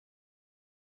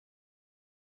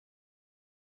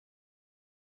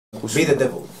Be the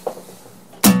devil.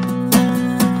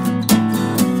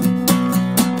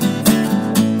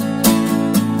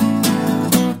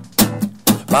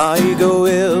 My ego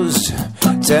is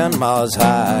 10 miles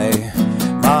high.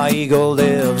 My ego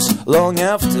lives long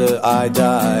after I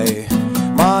die.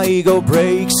 My ego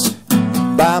breaks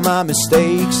by my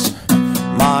mistakes.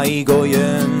 My ego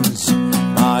yearns,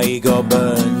 my ego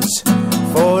burns.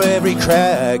 For every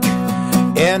crack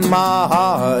in my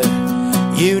heart,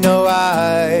 you know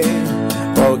I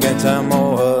will get time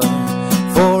more.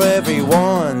 For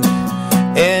everyone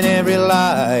in every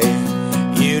lie,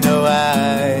 you know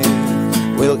I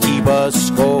will keep a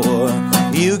score.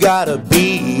 You gotta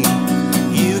be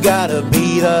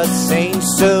the saint,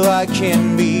 so I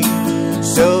can be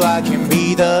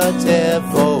the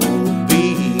devil.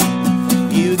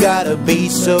 You gotta be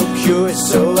so pure,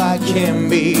 so I can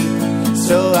be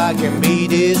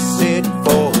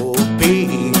deceitful.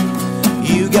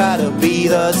 You gotta be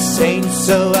the saint,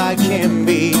 so I can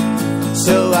be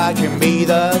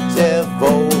the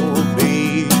devil.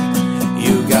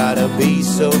 You gotta be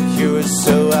so pure,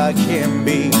 so I can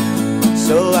be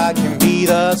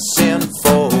the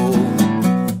sinful.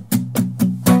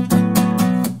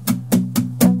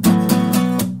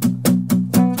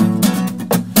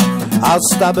 I'll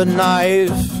stab a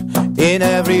knife in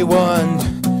everyone.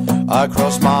 I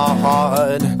cross my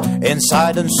heart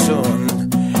inside, and soon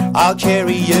I'll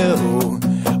carry you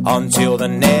until the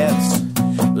next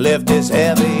lift is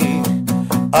heavy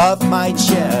off my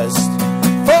chest.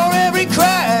 For every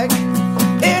crack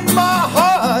in my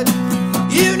heart,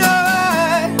 you know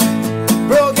I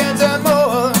broke and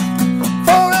more.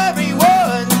 For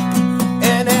everyone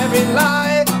and every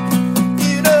lie,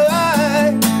 you know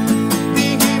I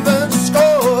be keeping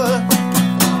score.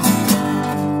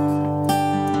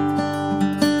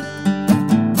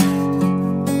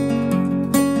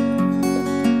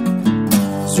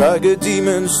 Drag your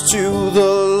demons to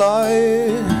the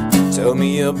light. Tell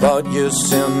me about your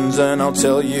sins and I'll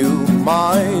tell you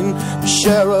mine.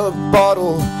 Share a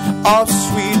bottle of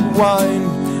sweet wine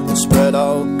and spread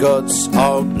our guts,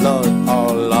 our blood,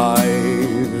 our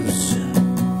lives.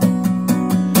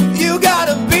 You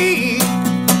gotta be